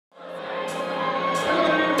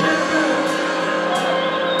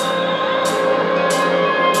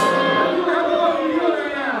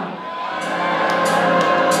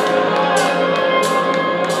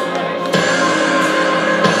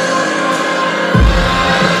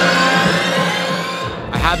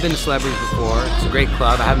have been to Celebrities before. It's a great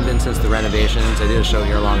club. I haven't been since the renovations. I did a show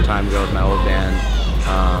here a long time ago with my old band.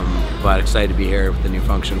 But excited to be here with the new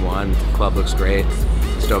Function 1. The club looks great.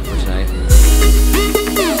 Stoked for tonight.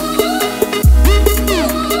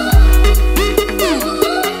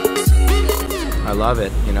 I love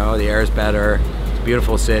it. You know, the air is better. It's a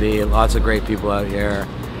beautiful city. Lots of great people out here.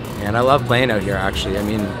 And I love playing out here, actually. I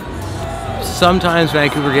mean, sometimes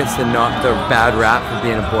Vancouver gets the bad rap for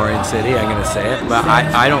being a boring city, I'm going to say it. But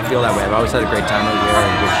I don't feel that way. I've always had a great time out here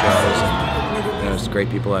and good shows. And, you know, there's great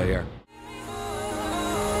people out here.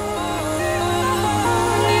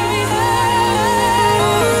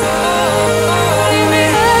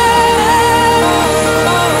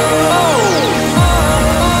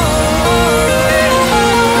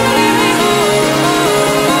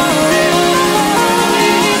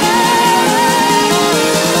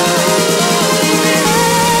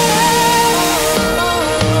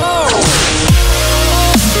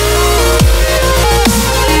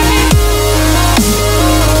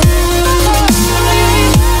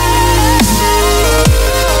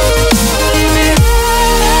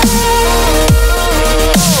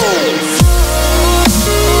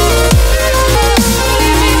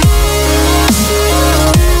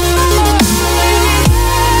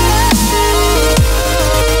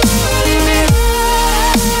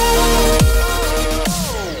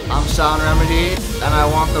 And I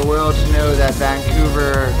want the world to know that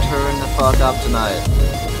Vancouver turned the fuck up tonight.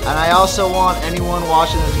 And I also want anyone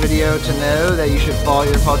watching this video to know that you should follow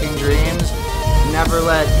your fucking dreams. Never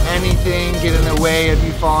let anything get in the way of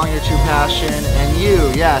you following your true passion. And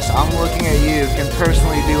you, yes, I'm looking at you, can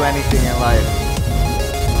personally do anything in life.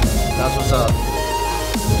 That's what's up.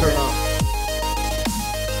 Turn on.